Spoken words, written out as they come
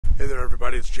Hey there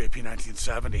everybody, it's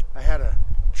JP1970. I had a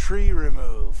tree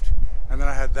removed and then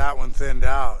I had that one thinned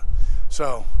out.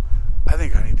 So I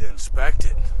think I need to inspect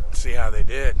it, see how they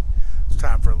did. It's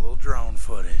time for a little drone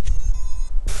footage.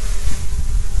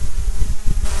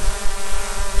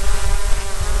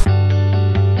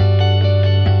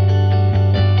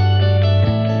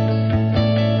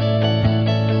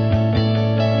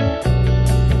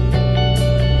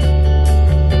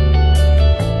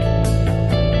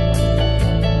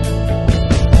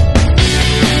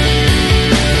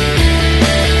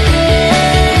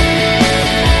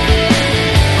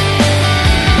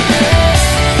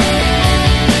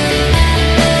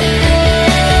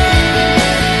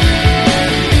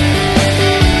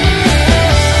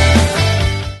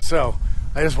 So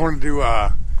I just wanted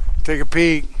to take a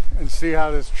peek and see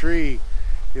how this tree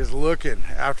is looking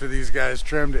after these guys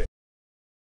trimmed it.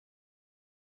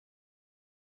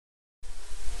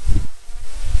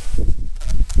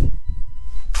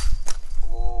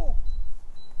 Oh,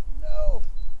 no,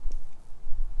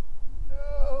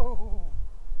 no,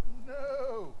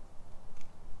 no.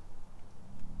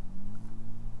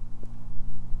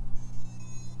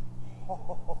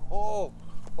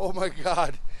 Oh my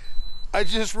God. I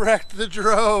just wrecked the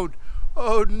drone.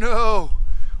 Oh no.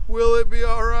 Will it be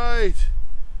all right?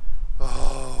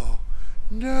 Oh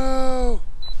no.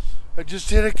 I just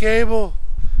hit a cable.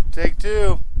 Take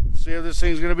two. See if this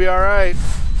thing's gonna be all right.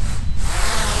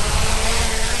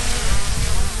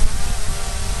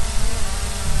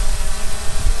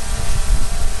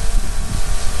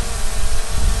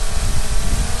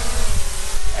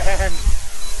 And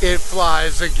it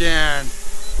flies again.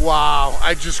 Wow,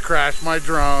 I just crashed my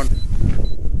drone.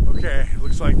 Okay,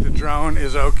 looks like the drone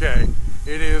is okay.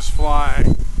 It is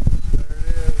flying. There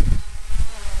it is.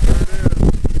 There it is.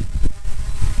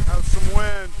 Have some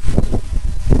wind.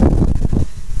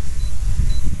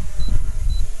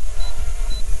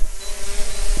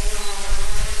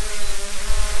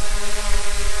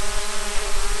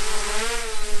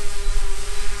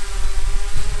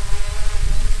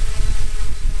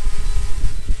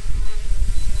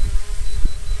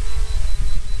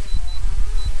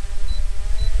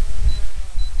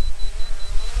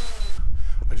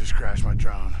 I just crashed my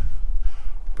drone,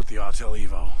 but the Autel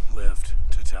Evo lived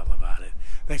to tell about it.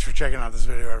 Thanks for checking out this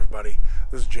video, everybody.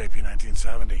 This is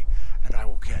JP1970, and I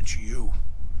will catch you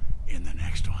in the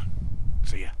next one.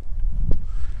 See ya.